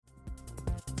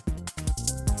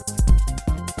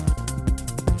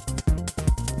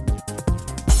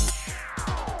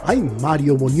I'm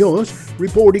Mario Munoz,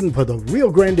 reporting for the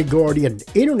Rio Grande Guardian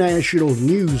International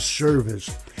News Service.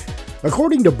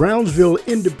 According to Brownsville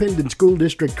Independent School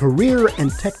District Career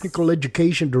and Technical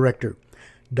Education Director,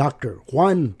 Dr.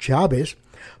 Juan Chavez,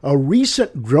 a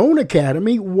recent drone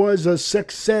academy was a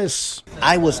success.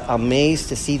 I was amazed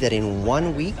to see that in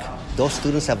 1 week, those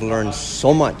students have learned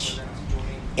so much.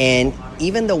 And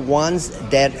even the ones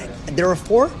that, there were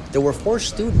four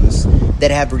students that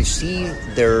have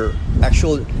received their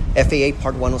actual FAA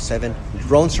Part 107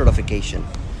 drone certification.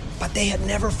 But they had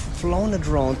never flown a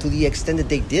drone to the extent that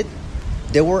they did.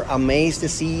 They were amazed to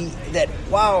see that,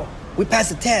 wow, we passed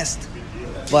the test,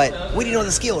 but we didn't know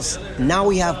the skills. Now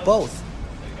we have both.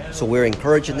 So we're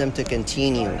encouraging them to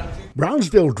continue.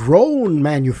 Brownsville drone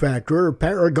manufacturer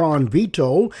Paragon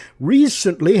VTOL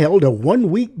recently held a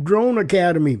 1-week drone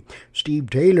academy. Steve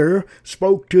Taylor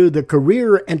spoke to the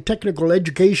Career and Technical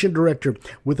Education Director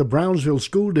with the Brownsville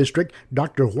School District,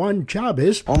 Dr. Juan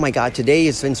Chavez. Oh my God, today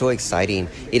has been so exciting.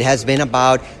 It has been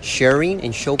about sharing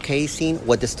and showcasing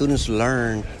what the students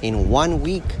learned in 1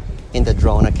 week in the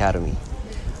Drone Academy.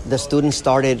 The students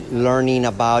started learning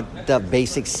about the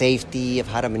basic safety of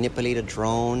how to manipulate a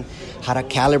drone, how to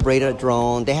calibrate a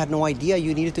drone. They had no idea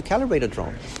you needed to calibrate a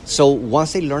drone. So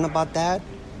once they learned about that,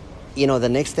 the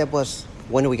next step was,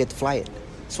 when do we get to fly it?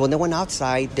 So when they went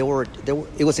outside, it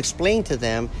was explained to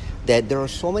them that there are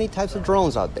so many types of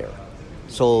drones out there.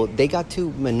 So they got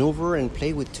to maneuver and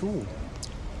play with two.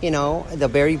 The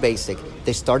very basic.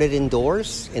 They started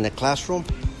indoors in a classroom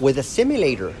with a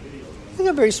simulator. It's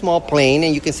a very small plane,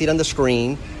 and you can see it on the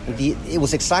screen. It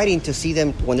was exciting to see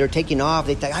them when they're taking off.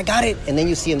 They think, I got it. And then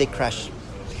you see them, they crash,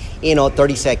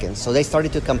 30 seconds. So they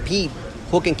started to compete.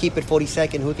 Who can keep it 40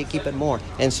 seconds? Who can keep it more?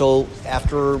 And so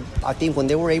after, I think when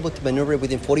they were able to maneuver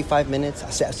within 45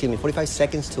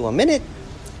 seconds to a minute,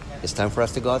 it's time for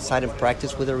us to go outside and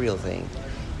practice with the real thing.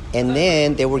 And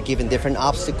then they were given different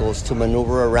obstacles to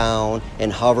maneuver around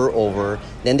and hover over.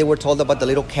 Then they were told about the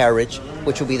little carriage,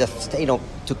 which would be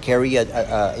to carry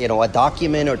a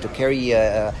document or to carry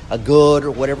a good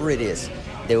or whatever it is.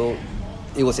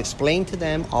 It was explained to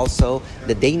them also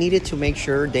that they needed to make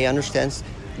sure they understand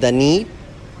the need,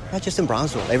 not just in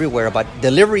Brownsville, everywhere, about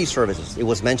delivery services. It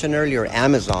was mentioned earlier,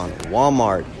 Amazon,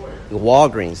 Walmart,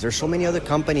 Walgreens. There's so many other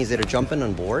companies that are jumping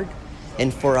on board.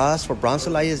 And for us, for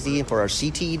Brownsville ISD and for our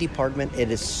CTE department,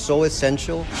 it is so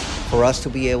essential for us to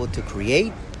be able to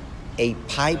create a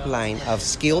pipeline of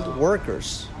skilled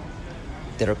workers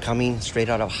that are coming straight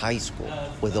out of high school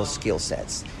with those skill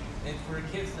sets.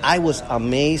 I was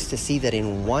amazed to see that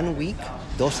in 1 week,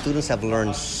 those students have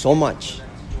learned so much.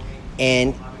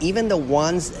 And even the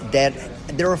ones that,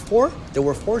 there were four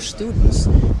students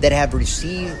that have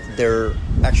received their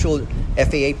actual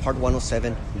FAA Part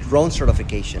 107 drone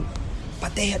certification.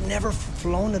 But they had never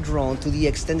flown a drone to the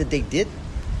extent that they did.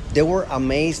 They were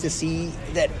amazed to see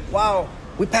that, wow,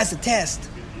 we passed the test,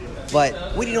 but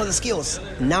we didn't know the skills.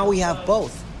 Now we have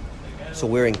both. So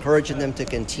we're encouraging them to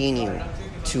continue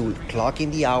to clock in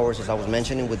the hours, as I was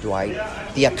mentioning with Dwight.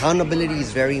 The accountability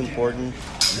is very important.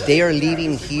 They are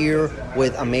leaving here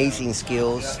with amazing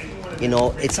skills.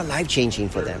 It's a life-changing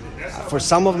for them. For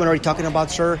some of them, are already talking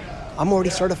about, sir, I'm already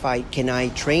certified. Can I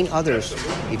train others?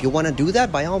 If you want to do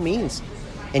that, by all means.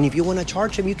 And if you want to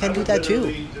charge them, you can do that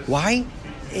too. Why?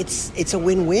 It's a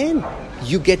win-win.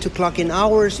 You get to clock in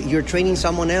hours, you're training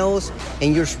someone else,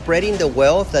 and you're spreading the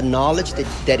wealth, the knowledge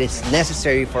that is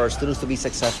necessary for our students to be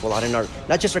successful out in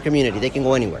not just our community, they can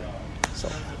go anywhere. So,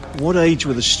 what age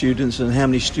were the students and how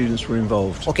many students were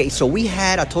involved? Okay, so we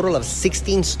had a total of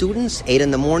 16 students, 8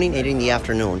 in the morning, 8 in the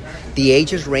afternoon. The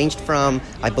ages ranged from,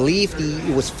 I believe,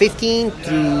 it was 15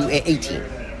 through 18.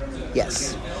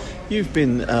 Yes. You've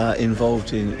been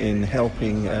involved in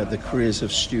helping the careers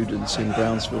of students in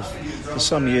Brownsville for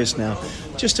some years now.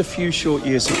 Just a few short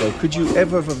years ago, could you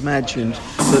ever have imagined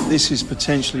that this is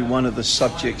potentially one of the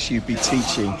subjects you'd be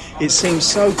teaching? It seems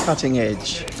so cutting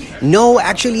edge. No,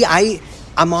 actually, I'm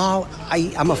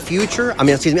a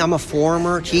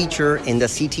former teacher in the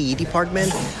CTE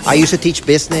department. I used to teach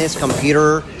business,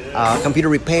 computer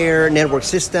repair, network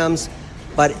systems,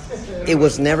 but it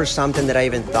was never something that I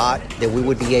even thought that we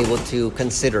would be able to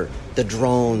consider. The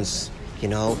drones,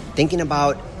 thinking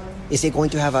about, is it going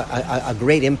to have a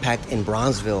great impact in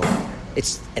Brownsville?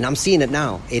 And I'm seeing it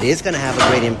now. It is going to have a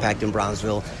great impact in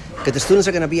Brownsville because the students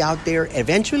are going to be out there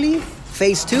eventually,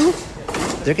 phase 2,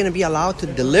 they're going to be allowed to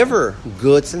deliver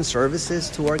goods and services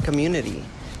to our community.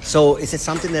 So is it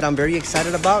something that I'm very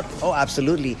excited about? Oh,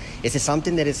 absolutely. Is it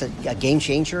something that is a game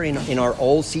changer in our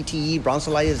old CTE,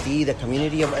 Brownsville ISD, the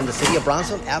community and the city of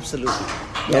Brownsville? Absolutely.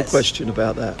 No Yes. question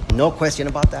about that. No question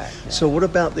about that. So what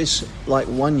about this like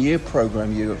 1 year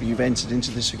program? You've entered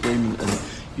into this agreement and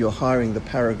you're hiring the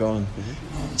Paragon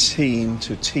team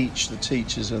to teach the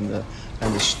teachers and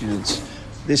the students.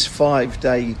 This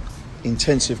 5-day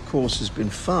intensive course has been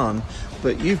fun,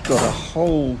 but you've got a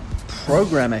whole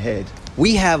program ahead.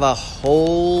 We have a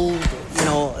whole,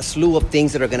 a slew of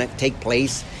things that are going to take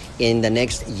place in the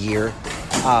next year.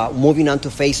 Moving on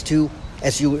to phase 2,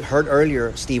 as you heard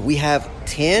earlier, Steve, we have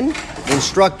 10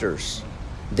 instructors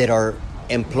that are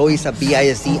employees of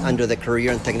BISD under the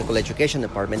Career and Technical Education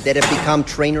Department that have become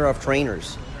trainer of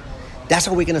trainers. That's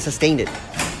how we're going to sustain it.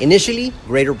 Initially,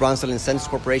 Greater Brownsville Incentives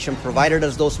Corporation provided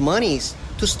us those monies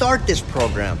to start this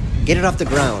program, get it off the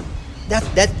ground.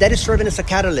 That is serving as a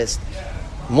catalyst.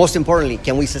 Most importantly,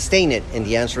 can we sustain it? And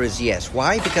the answer is yes.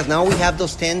 Why? Because now we have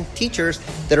those 10 teachers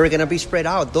that are going to be spread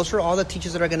out. Those are all the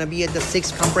teachers that are going to be at the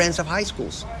 6 comprehensive high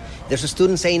schools. There's a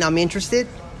student saying, I'm interested.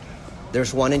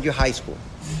 There's one in your high school.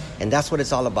 And that's what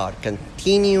it's all about,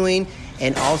 continuing.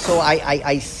 And also,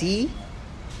 I see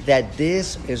that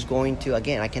this is going to,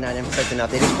 again, I cannot emphasize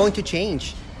enough, that it's going to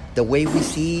change the way we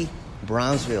see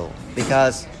Brownsville.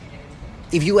 Because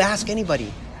if you ask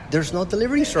anybody, there's no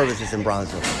delivery services in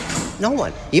Brownsville. No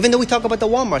one. Even though we talk about the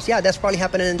Walmarts, yeah, that's probably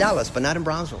happening in Dallas, but not in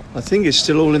Brownsville. I think it's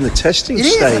still all in the testing It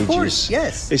is, stages. of course,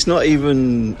 yes. It's not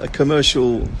even a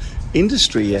commercial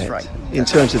industry yet. That's right. In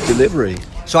terms of delivery.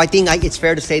 So I think it's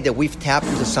fair to say that we've tapped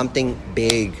into something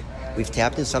big. We've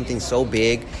tapped into something so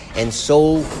big and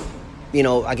so,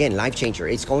 again, life changer.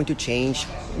 It's going to change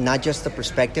not just the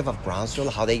perspective of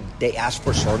Brownsville, how they ask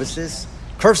for services.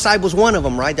 Curbside was one of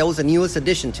them, right? That was the newest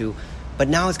addition to. But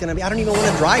now it's going to be, I don't even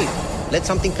want to drive. Let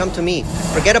something come to me.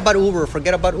 Forget about Uber.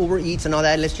 Forget about Uber Eats and all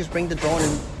that. Let's just bring the drone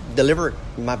and deliver it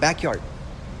in my backyard.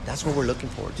 That's what we're looking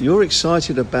forward to. You're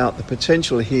excited about the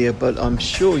potential here, but I'm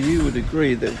sure you would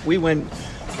agree that if we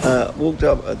walked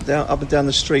up and down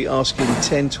the street asking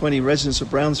 10, 20 residents of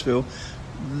Brownsville,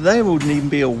 they wouldn't even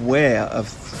be aware of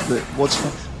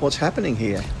what's happening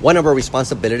here. One of our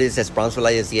responsibilities as Brownsville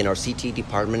ISD and our CTE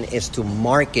department is to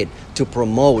market, to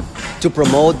promote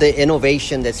the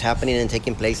innovation that's happening and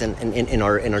taking place in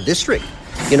our district.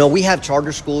 We have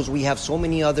charter schools, we have so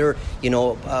many other,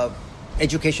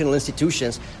 educational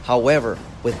institutions. However,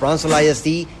 with Brownsville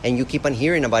ISD, and you keep on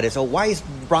hearing about it, so why is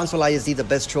Brownsville ISD the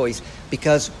best choice?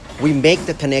 Because we make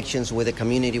the connections with the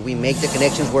community, we make the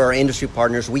connections with our industry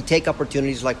partners, we take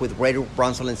opportunities like with Greater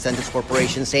Brownsville Incentives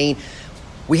Corporation saying,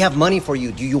 we have money for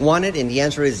you, do you want it? And the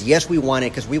answer is yes, we want it,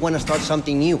 because we want to start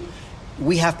something new.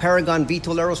 We have Paragon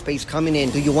VTOL Aerospace coming in.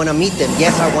 Do you want to meet them?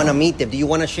 Yes, I want to meet them. Do you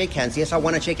want to shake hands? Yes, I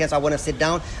want to shake hands. I want to sit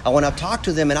down. I want to talk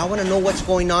to them, and I want to know what's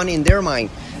going on in their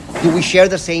mind. Do we share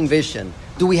the same vision?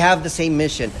 Do we have the same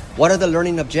mission? What are the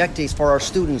learning objectives for our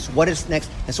students? What is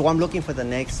next? And so I'm looking for the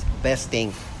next best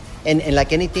thing. And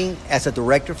like anything, as a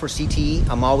director for CTE,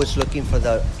 I'm always looking for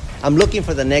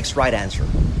the next right answer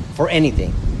for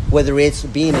anything. Whether it's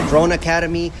being a drone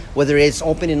academy, whether it's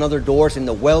opening other doors in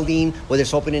the welding, whether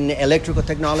it's opening electrical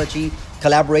technology,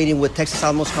 collaborating with Texas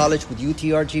Alamos College, with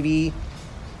UTRGV.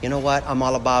 You know what? I'm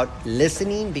all about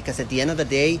listening, because at the end of the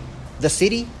day, the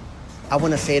city, I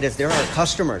want to say it as they're our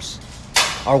customers.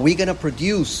 Are we going to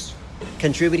produce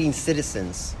contributing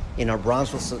citizens in our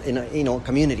Brownsville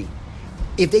community?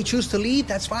 If they choose to leave,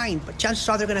 that's fine. But chances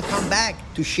are they're going to come back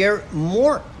to share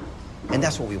more. And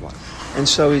that's what we want. And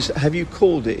so have you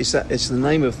called it, is the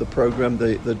name of the program,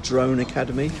 the Drone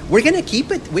Academy? We're going to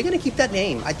keep it. We're going to keep that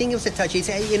name. I think it was a touch.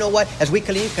 Hey, you know what? As we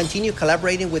continue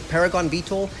collaborating with Paragon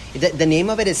VTOL, the name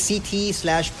of it is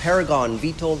CT/Paragon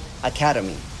VTOL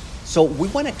Academy. So we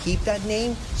want to keep that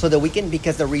name so that we can,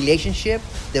 because the relationship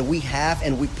that we have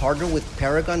and we partner with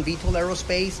Paragon VTOL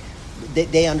Aerospace,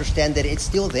 they understand that it's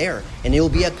still there and it will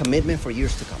be a commitment for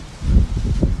years to come.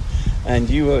 And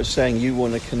you were saying you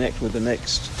want to connect with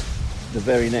the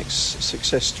very next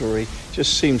success story.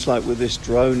 Just seems like with this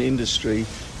drone industry,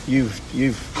 you've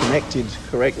connected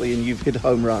correctly and you've hit a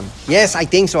home run. Yes, I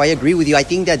think so. I agree with you. I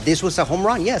think that this was a home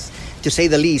run, yes, to say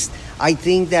the least. I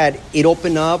think that it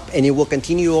opened up and it will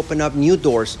continue to open up new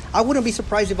doors. I wouldn't be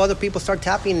surprised if other people start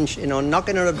tapping and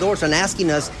knocking on the doors and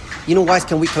asking us, guys,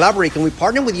 can we collaborate? Can we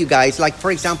partner with you guys? Like,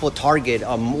 for example, Target,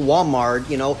 Walmart,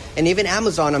 and even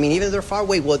Amazon. I mean, even if they're far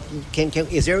away, well,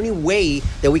 is there any way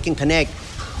that we can connect?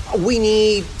 We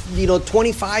need,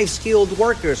 25 skilled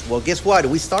workers. Well, guess what?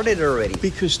 We started it already.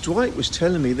 Because Dwight was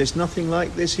telling me there's nothing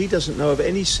like this. He doesn't know of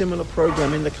any similar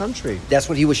program in the country. That's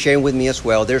what he was sharing with me as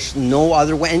well. There's no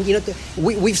other way. And,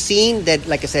 we've seen that,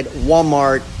 like I said,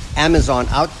 Walmart, Amazon,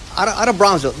 out of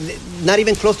Brownsville, not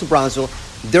even close to Brownsville,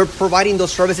 they're providing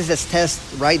those services as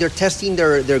tests, right? They're testing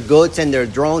their goods and their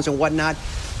drones and whatnot.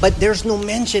 but there's no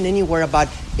mention anywhere about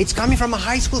it's coming from a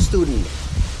high school student.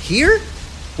 Here,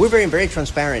 we're very, very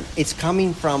transparent. It's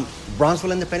coming from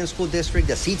Brownsville Independent School District,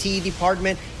 the CTE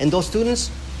department, and those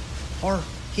students are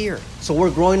here. So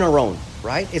we're growing our own,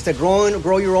 right? It's the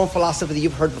grow your own philosophy that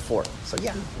you've heard before. So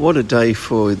yeah. What a day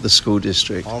for the school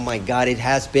district. Oh my God, it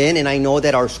has been. And I know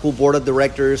that our school board of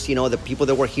directors, the people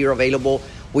that were here available,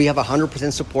 we have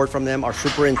 100% support from them. Our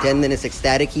superintendent is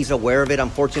ecstatic. He's aware of it.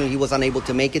 Unfortunately, he was unable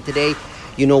to make it today.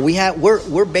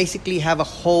 We're basically have a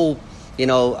whole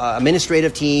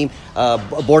administrative team,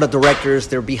 board of directors.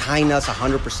 They're behind us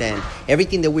 100%.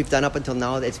 Everything that we've done up until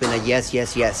now, it's been a yes,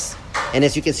 yes, yes. And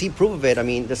as you can see, proof of it. I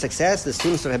mean, the success, the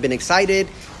students have been excited.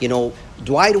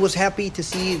 Dwight was happy to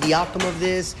see the outcome of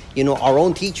this. Our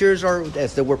own teachers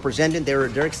as they were presented,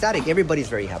 they're ecstatic. Everybody's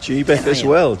very happy. GBEC as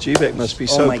well. GBEC must be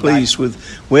so pleased with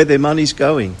where their money's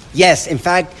going. Yes. In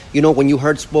fact, when you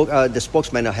heard the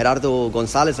spokesman, Gerardo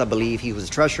Gonzalez, I believe, he was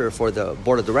the treasurer for the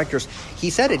board of directors, he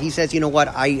said it. He says, you know what,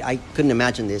 I couldn't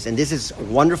imagine this. And this is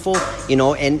wonderful,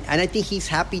 and I think he's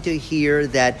happy to hear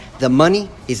that the money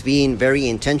is being very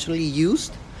intentionally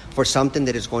used for something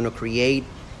that is going to create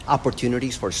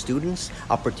opportunities for students,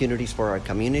 opportunities for our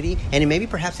community, and maybe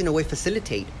perhaps in a way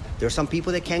facilitate. There's some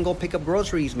people that can't go pick up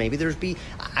groceries. Maybe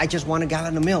I just want a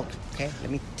gallon of milk. Okay, let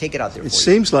me take it out there for you. It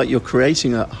seems like you're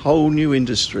creating a whole new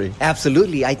industry.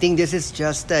 Absolutely. I think this is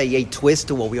just a twist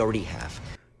to what we already have.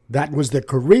 That was the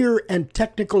Career and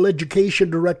Technical Education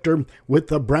Director with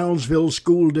the Brownsville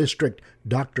School District,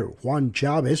 Dr. Juan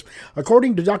Chavez.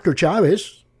 According to Dr.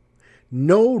 Chavez,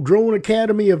 no drone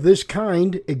academy of this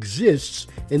kind exists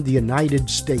in the United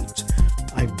States.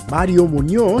 I'm Mario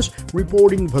Munoz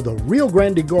reporting for the Rio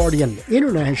Grande Guardian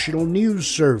International News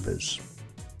Service.